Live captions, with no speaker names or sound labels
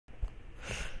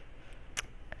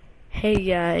Hey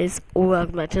guys,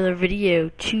 welcome back to another video.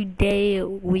 Today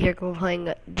we are going to be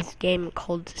playing this game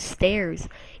called Stairs.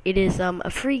 It is a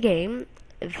free game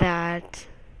that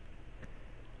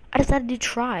I decided to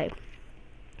try.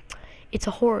 It's a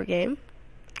horror game,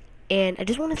 and I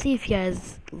just want to see if you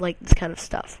guys like this kind of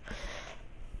stuff.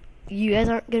 You guys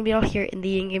aren't going to be able to hear it in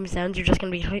the in-game sounds. You're just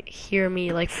going to be hearing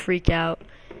me like freak out.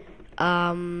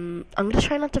 I'm going to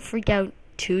try not to freak out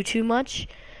too much,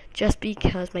 just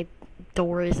because my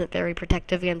door isn't very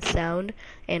protective against sound,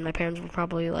 and my parents will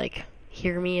probably like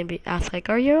hear me and ask like,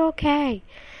 "Are you okay?"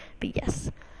 But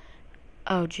yes.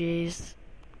 Oh jeez.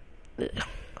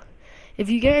 If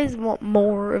you guys want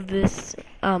more of this,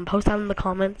 post down in the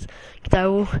comments.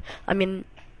 Cause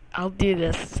I'll do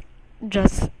this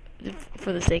just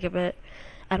for the sake of it.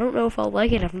 I don't know if I'll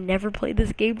like it. I've never played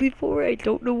this game before. I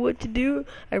don't know what to do.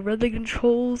 I read the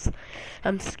controls.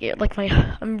 I'm scared.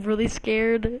 I'm really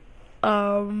scared.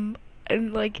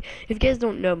 And like, if you guys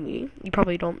don't know me, you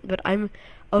probably don't, but I'm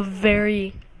a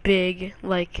very big,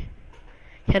 like,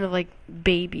 kind of like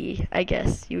baby, I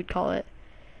guess you would call it.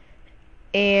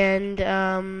 And,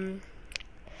 oh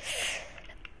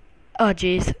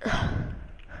jeez.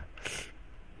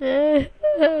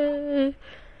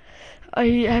 I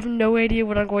have no idea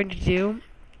what I'm going to do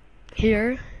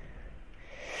here.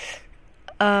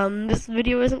 This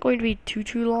video isn't going to be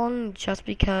too long, just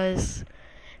because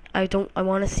I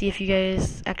want to see if you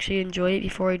guys actually enjoy it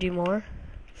before I do more.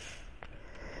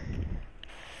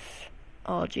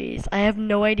 Oh jeez, I have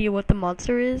no idea what the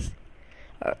monster is,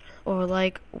 or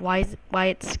like why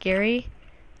it's scary.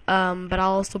 But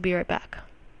I'll also be right back.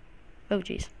 Oh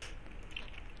jeez.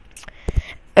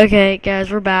 Okay, guys,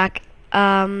 we're back.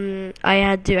 I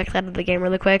had to exit out of the game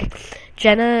really quick.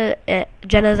 Jenna's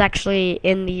actually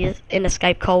in a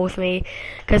Skype call with me,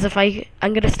 because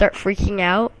I'm gonna start freaking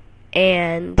out.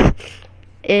 And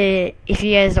if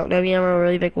you guys don't know me, I'm a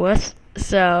really big wuss,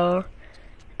 so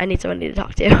I need somebody to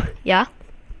talk to. Yeah?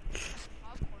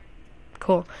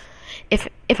 Cool. If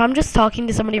I'm just talking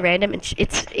to somebody random, it's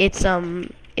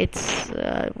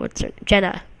what's her,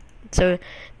 Jenna. So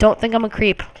don't think I'm a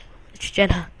creep. It's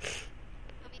Jenna.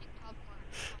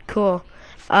 Cool.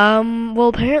 Well,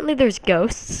 apparently there's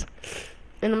ghosts,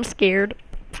 and I'm scared.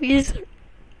 Please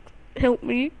help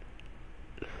me.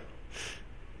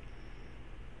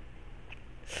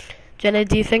 Jenna,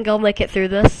 do you think I'll make it through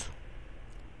this?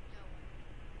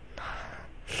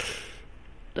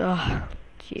 Ugh,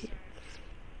 gee.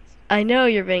 I know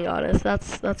you're being honest.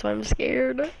 That's why I'm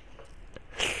scared.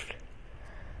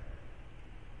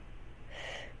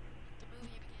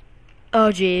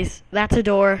 Oh jeez, that's a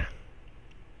door.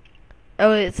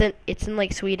 Oh, it's in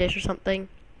like Swedish or something.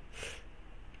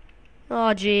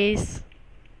 Oh jeez.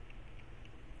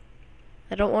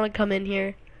 I don't want to come in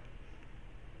here.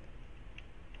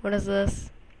 What is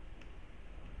this?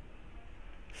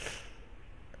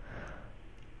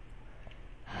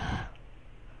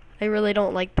 I really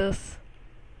don't like this.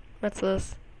 What's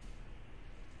this?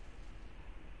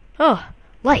 Oh,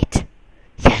 light.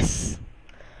 Yes.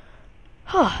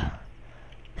 Oh,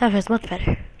 that feels much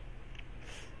better.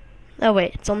 Oh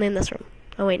wait, it's only in this room.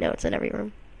 Oh wait, no, it's in every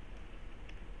room.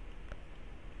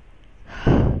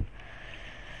 Oh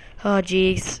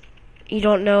jeez. You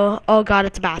don't know. Oh god,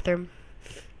 it's a bathroom.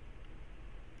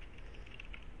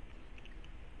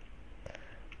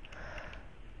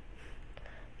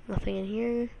 Nothing in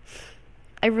here.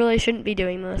 I really shouldn't be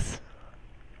doing this.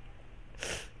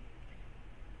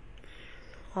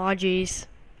 Aw, jeez.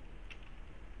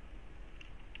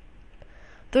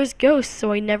 There's ghosts,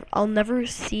 so I'll never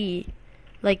see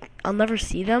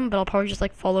them, but I'll probably just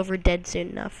like fall over dead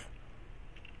soon enough.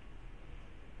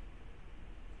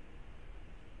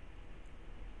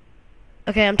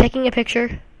 Okay, I'm taking a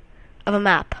picture of a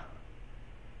map.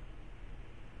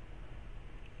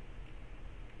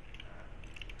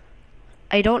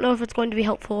 I don't know if it's going to be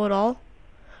helpful at all.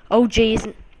 Oh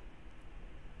jeez.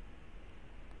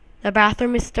 The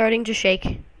bathroom is starting to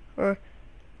shake. Oh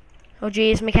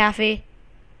jeez, McAfee.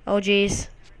 Oh jeez.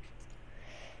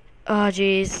 Oh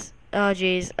jeez. Oh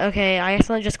jeez. Okay, I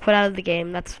accidentally just quit out of the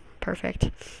game. That's perfect.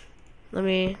 Let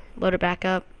me load it back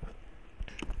up.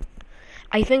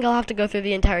 I think I'll have to go through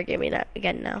the entire game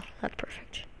again now. That's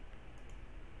perfect.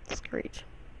 That's great.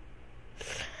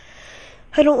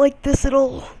 I don't like this at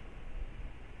all.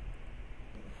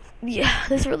 Yeah,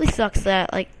 this really sucks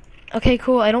that, like, okay,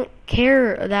 cool, I don't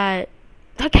care that,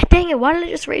 oh, god dang it, why did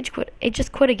it just rage quit? It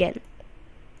just quit again.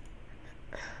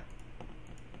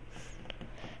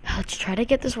 Let's try to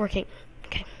get this working.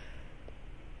 Okay.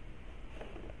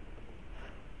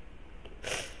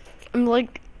 I'm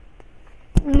like,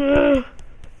 I'm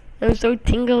so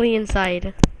tingly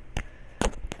inside.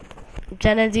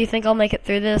 Jenna, do you think I'll make it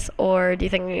through this, or do you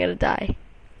think I'm gonna die?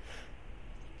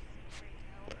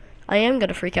 I am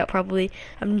gonna freak out probably.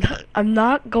 I'm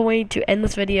not going to end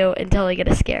this video until I get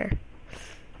a scare.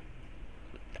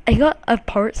 I got a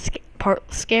part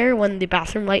scare when the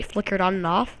bathroom light flickered on and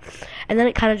off, and then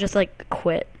it kind of just like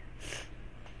quit.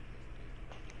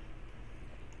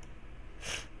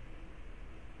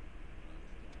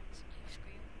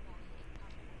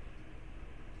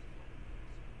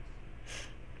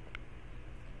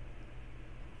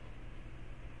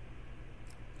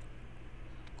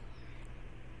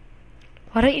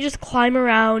 Why don't you just climb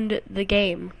around the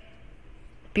game?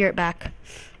 Be right back.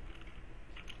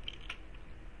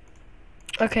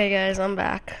 Okay guys, I'm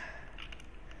back.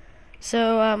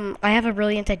 So, I have a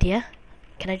brilliant idea.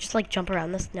 Can I just like jump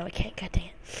around this? No, I can't, god dang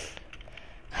it.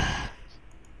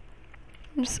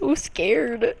 I'm so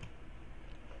scared.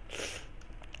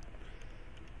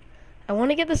 I want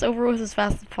to get this over with as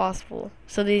fast as possible,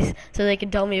 so they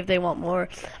can tell me if they want more.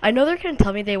 I know they're gonna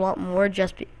tell me they want more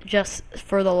just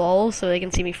for the lulz, so they can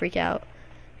see me freak out.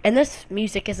 And this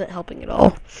music isn't helping at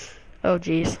all. Oh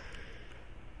jeez.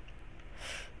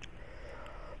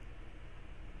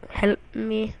 Help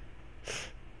me.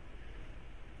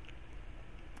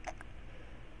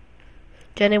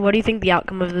 Jenny, what do you think the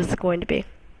outcome of this is going to be?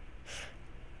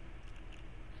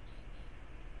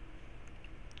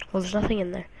 Well, there's nothing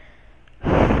in there.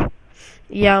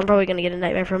 Yeah, I'm probably gonna get a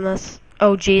nightmare from this.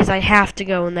 Oh jeez, I have to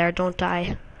go in there, don't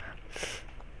die.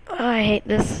 Oh, I hate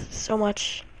this so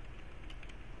much.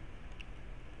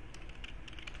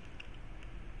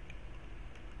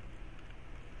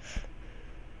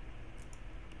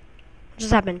 What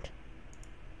just happened?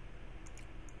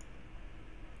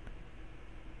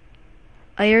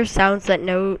 I hear sounds that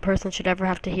no person should ever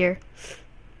have to hear.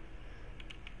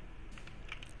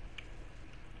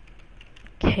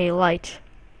 Okay, light.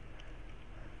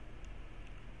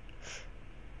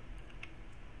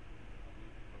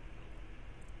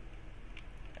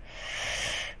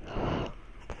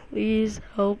 Please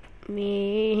help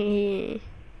me.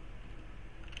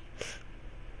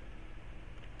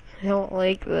 I don't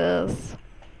like this.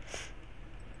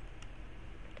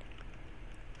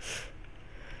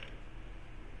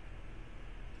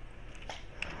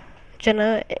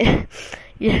 Jenna,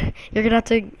 yeah, you're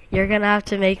gonna have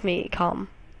to make me calm.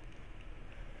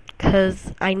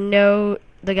 'Cause I know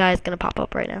the guy's gonna pop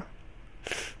up right now.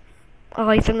 Oh,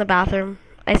 he's in the bathroom.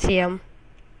 I see him.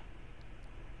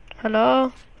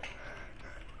 Hello?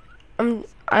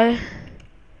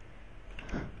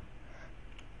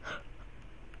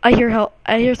 I hear help.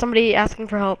 I hear somebody asking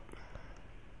for help.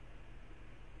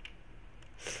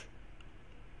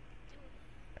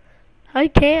 I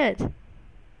can't.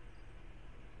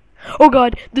 Oh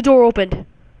god, the door opened.